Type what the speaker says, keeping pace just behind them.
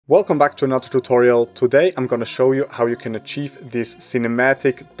Welcome back to another tutorial. Today I'm gonna show you how you can achieve these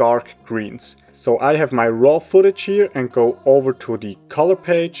cinematic dark greens. So I have my raw footage here and go over to the color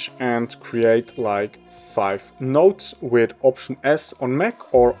page and create like 5 nodes with Option S on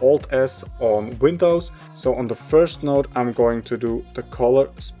Mac or Alt S on Windows. So on the first node I'm going to do the color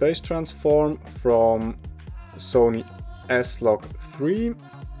space transform from Sony S-Log3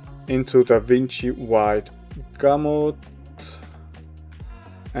 into DaVinci White Gamut.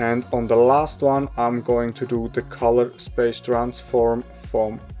 And on the last one I'm going to do the color space transform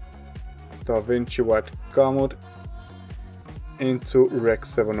from DaVinci White Gamut into Rec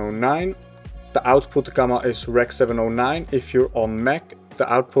 709. The output gamma is Rec 709. If you're on Mac,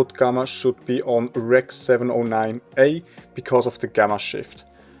 the output gamma should be on Rec 709A because of the gamma shift.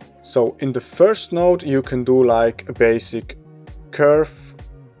 So in the first node you can do like a basic curve.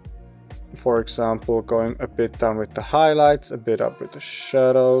 For example, going a bit down with the highlights, a bit up with the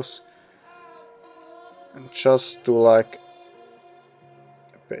shadows, and just do like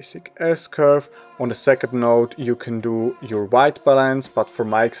a basic S curve. On the second node you can do your white balance, but for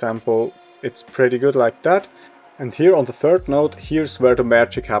my example it's pretty good like that. And here on the third node, here's where the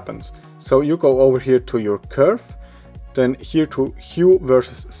magic happens. So you go over here to your curve, then here to hue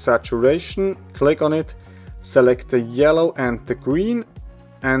versus saturation, click on it, select the yellow and the green,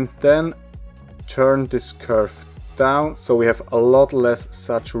 and then turn this curve down so we have a lot less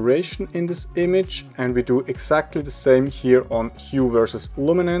saturation in this image. And we do exactly the same here on hue versus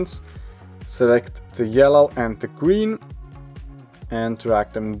luminance. Select the yellow and the green and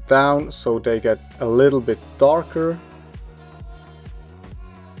drag them down so they get a little bit darker,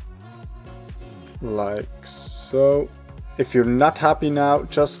 like so. If you're not happy now,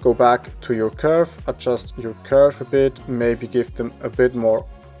 just go back to your curve, adjust your curve a bit, maybe give them a bit more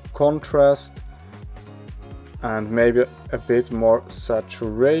contrast and maybe a bit more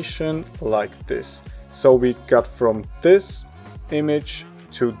saturation, like this. So we got from this image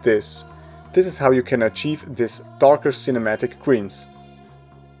to this. This is how you can achieve these darker cinematic greens.